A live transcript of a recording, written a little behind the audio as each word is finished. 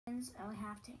ones, and we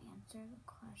have to answer the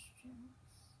questions.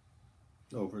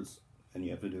 And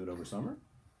you have to do it over summer?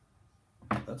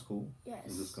 That's cool. Yes.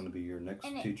 Is this going to be your next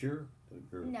teacher?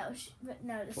 No, this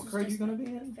what is grade just are you going to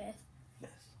be in? 5th.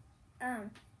 Yes.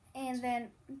 And then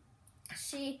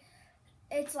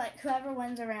it's like whoever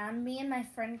wins around. Me and my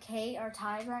friend Kate are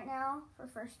tied right now for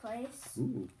first place.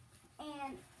 Ooh.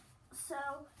 And so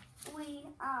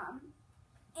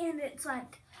and it's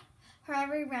like for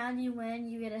every round you win,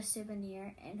 you get a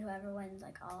souvenir, and whoever wins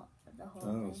like all the whole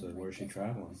thing. Oh, so where's she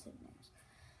traveling?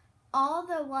 All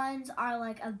the ones are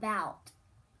like about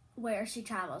where she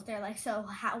travels. They're like, so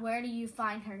where do you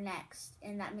find her next?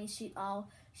 And that means she's like,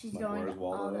 going to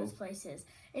all those places.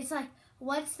 It's like,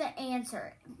 what's the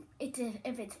answer?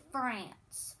 If it's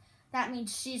France, that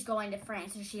means she's going to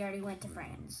France, or she already went to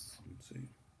France. Let's see.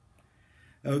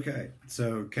 Okay,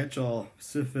 so catch-all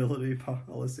civility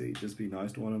policy. Just be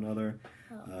nice to one another.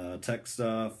 Tech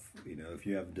stuff. If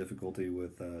you have difficulty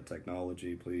with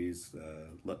technology, please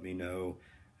let me know,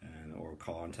 or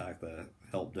contact the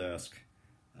help desk.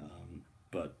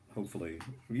 But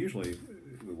usually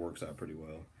it works out pretty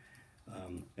well.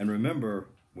 And remember,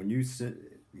 when you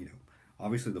sit,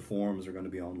 obviously the forums are going to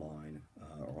be online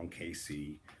or on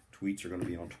KC. Tweets are going to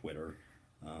be on Twitter.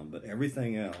 But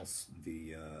everything else,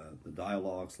 the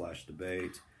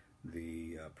dialogue/debate,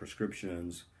 the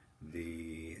prescriptions,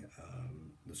 the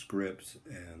script,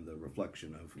 and the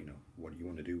reflection of what do you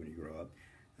want to do when you grow up,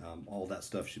 all that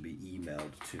stuff should be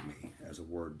emailed to me as a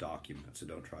Word document. So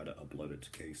don't try to upload it to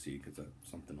KC, because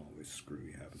something always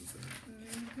screwy happens there.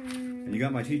 Mm-hmm. And you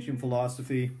got my teaching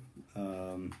philosophy.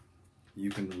 You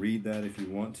can read that if you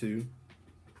want to.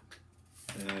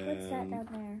 And what's that down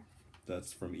there?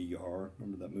 That's from ER.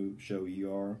 Remember that show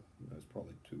ER? That's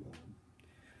probably too old.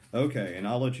 Okay, and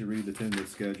I'll let you read the 10-minute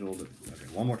schedule. Okay,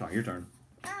 one more time. Your turn.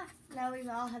 No, we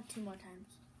all have 2 more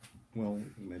times. Well,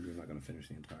 maybe we're not going to finish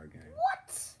the entire game.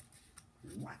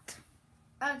 What?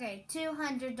 Okay,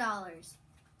 $200.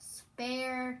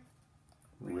 Spare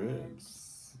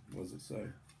ribs. What does it say?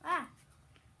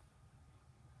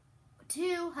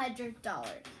 $200.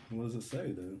 What does it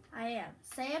say, though?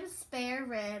 Sam's spare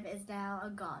rib is now a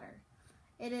goner.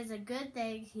 It is a good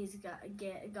thing he's got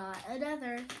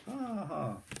another.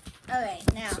 Okay,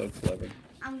 now. So clever.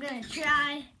 I'm gonna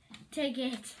try to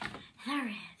get the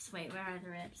ribs. Wait, where are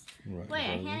the ribs? Right.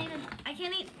 Wait, I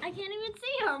can't even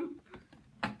see them.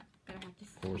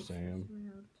 Poor Sam.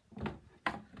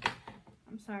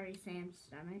 I'm sorry, Sam's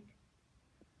stomach.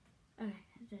 Okay.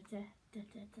 You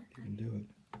can do it.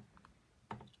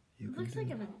 It looks like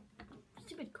a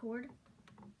stupid cord.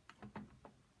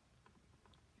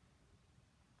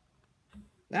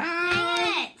 Ah!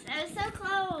 Dang it! I was so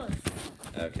close.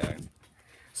 Okay.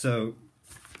 So,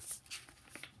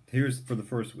 here's for the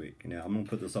first week. Now, I'm going to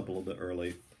put this up a little bit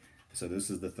early. So, this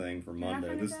is the thing for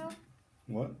Monday.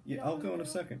 What? Yeah, I'll go in a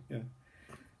second. Yeah.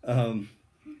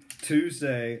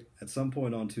 Tuesday, at some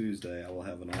point on Tuesday, I will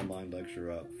have an online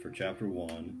lecture up for Chapter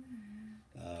 1.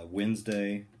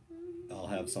 Wednesday, I'll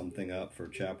have something up for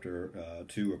Chapter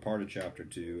 2 or part of Chapter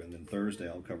 2. And then Thursday,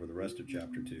 I'll cover the rest of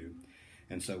Chapter 2.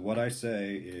 And so what I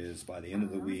say is by the end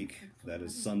of the week, that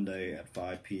is Sunday at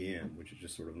 5 p.m., which is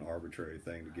just sort of an arbitrary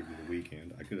thing to give you the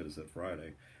weekend. I could have said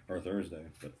Friday or Thursday,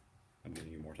 but I'm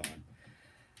giving you more time.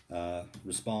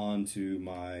 Respond to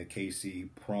my KC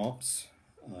prompts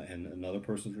and another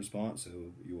person's response.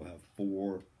 So you will have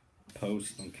 4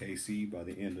 posts on KC by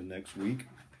the end of next week.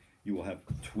 You will have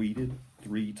tweeted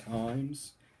 3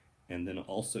 times, and then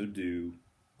also do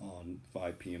on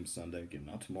 5 p.m. Sunday, again,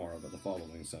 not tomorrow, but the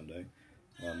following Sunday,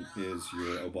 is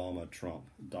your Obama-Trump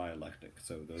dialectic.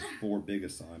 So those 4 big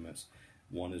assignments,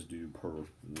 1 is due per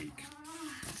week.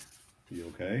 You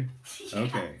okay? Yeah,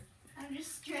 okay. I'm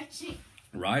just stretching.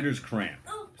 Writer's cramp.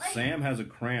 Oh, Sam has a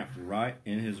cramp right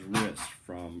in his wrist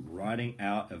from writing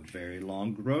out a very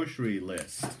long grocery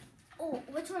list. Oh,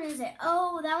 which one is it?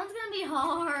 Oh, that one's going to be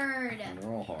hard. They're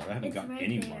all hard. I haven't got right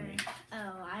any there. money.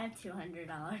 Oh, I have $200.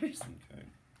 Okay.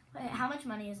 Wait, how much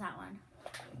money is that one?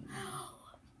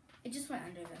 It just went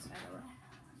under this, by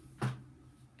the way.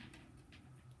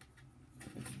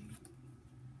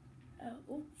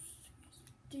 Oh, oops.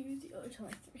 It's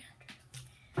only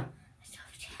 300.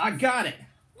 I got it!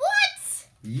 What?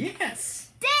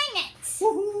 Yes! Dang it!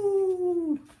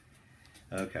 Woohoo!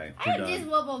 Okay, I have this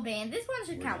wobble band. This one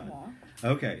should count more.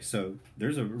 Okay, so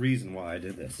there's a reason why I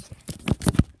did this.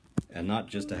 And not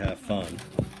just to have fun.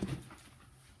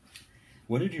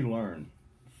 What did you learn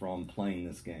from playing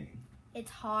this game?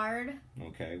 It's hard.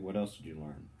 Okay, what else did you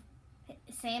learn?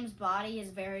 Sam's body is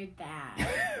very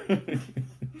bad.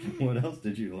 What else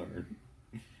did you learn?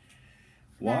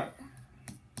 What?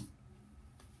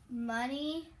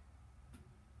 Money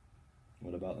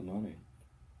What about the money?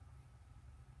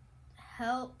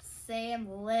 Help Sam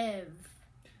live.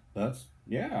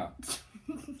 Yeah.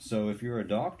 So if you're a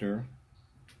doctor,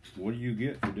 what do you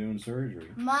get for doing surgery?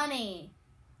 Money.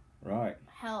 Right.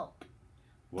 Help.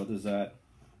 What does that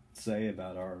say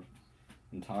about our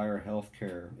entire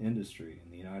healthcare industry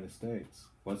in the United States?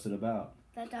 What's it about?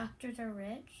 That doctors are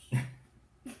rich.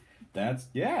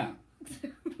 Yeah.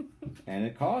 And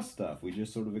it costs stuff. We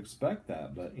just sort of expect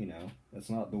that, but that's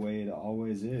not the way it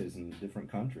always is in different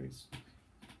countries.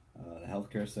 The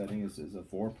healthcare setting is a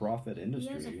for-profit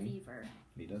industry. He has a fever.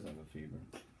 He does have a fever.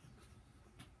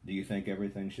 Do you think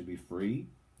everything should be free?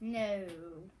 No.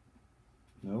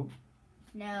 Nope.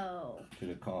 No. Should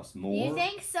it cost more? You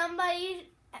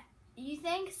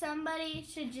think somebody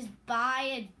should just buy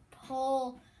a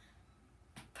whole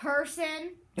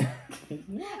person?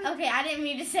 Okay, I didn't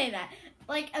mean to say that.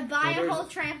 Like, buy a whole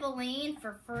trampoline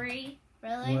for free?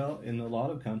 Really? Well, in a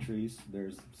lot of countries,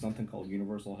 there's something called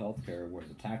universal health care where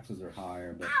the taxes are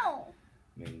higher, but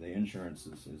the insurance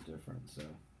is different. So,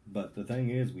 but the thing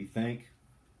is, we think,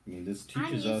 this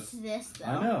teaches us. I'm used to this, though.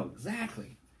 I know,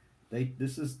 exactly.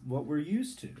 This is what we're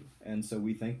used to, and so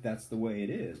we think that's the way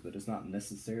it is, but it's not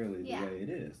necessarily the way it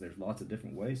is. There's lots of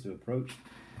different ways to approach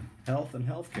health and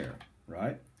healthcare,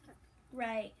 right?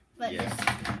 Right, but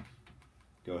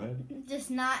Go ahead. Just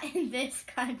not in this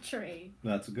country.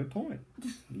 That's a good point.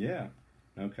 Yeah.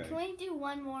 Okay. Can we do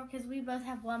one more? Because we both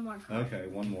have one more card. Okay,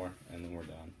 one more, and then we're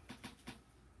done.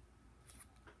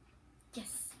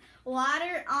 Yes.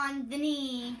 Water on the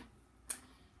knee.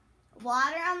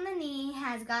 Water on the knee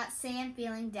has got Sam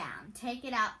feeling down. Take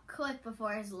it out quick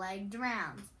before his leg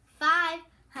drowns.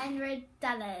 $500.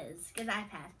 Good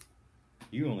iPad.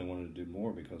 You only wanted to do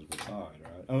more because we're tied,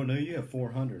 right? Oh, no, you have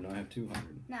 400 and I have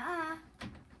 200. Nuh-uh.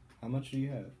 How much do you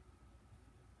have?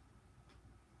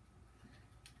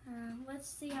 Let's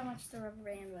see how much the rubber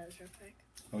band was real quick.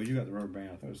 Oh, you got the rubber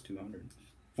band. I thought it was 200.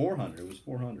 400. It was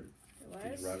 400. It was?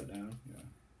 Did you write it down? Yeah.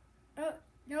 Oh,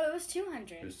 no, it was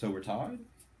 200. So we're tied?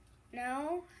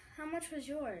 No. How much was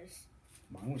yours?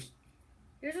 Mine was...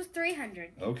 Yours was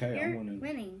 300. Okay, You're I'm winning.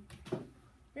 winning.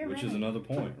 Which is another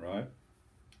point, right?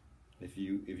 If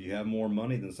you have more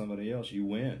money than somebody else, you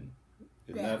win.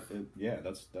 That's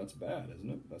bad, isn't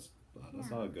it? That's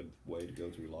not a good way to go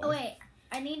through life. Oh wait,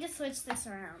 I need to switch this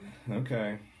around.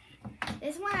 Okay.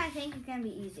 This one I think is gonna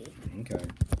be easy. Okay.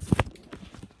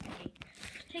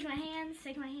 Take my hands.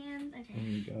 Okay. Oh,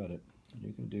 you got it.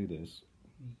 You can do this.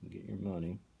 You can get your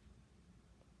money.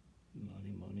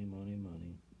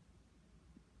 Money.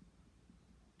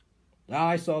 Ah,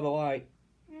 I saw the light.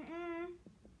 Okay.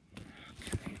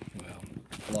 Well,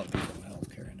 a lot of people in the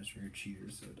healthcare industry are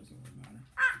cheaters, so it doesn't really matter.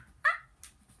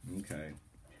 Okay.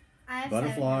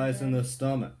 Butterflies in the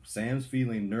stomach. Sam's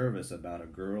feeling nervous about a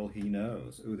girl he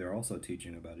knows. Ooh, they're also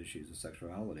teaching about issues of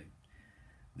sexuality.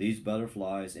 These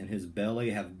butterflies in his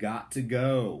belly have got to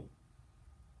go.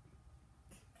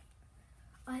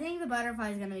 I think the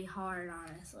butterfly is going to be hard,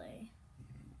 honestly.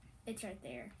 It's right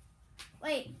there.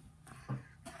 Wait.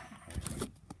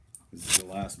 This is the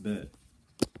last bit.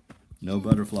 No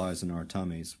butterflies in our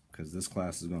tummies, because this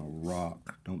class is going to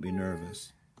rock. Don't be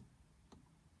nervous.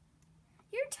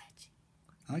 You're touching.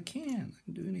 I can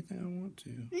do anything I want to.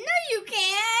 No, you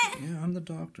can't. Yeah, I'm the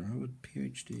doctor. I have a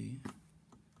PhD.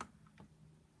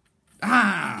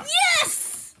 Ah!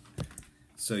 Yes!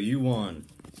 So you won.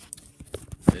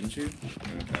 Didn't you?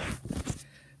 Okay.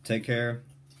 Take care.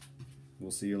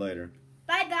 We'll see you later.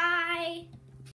 Bye-bye.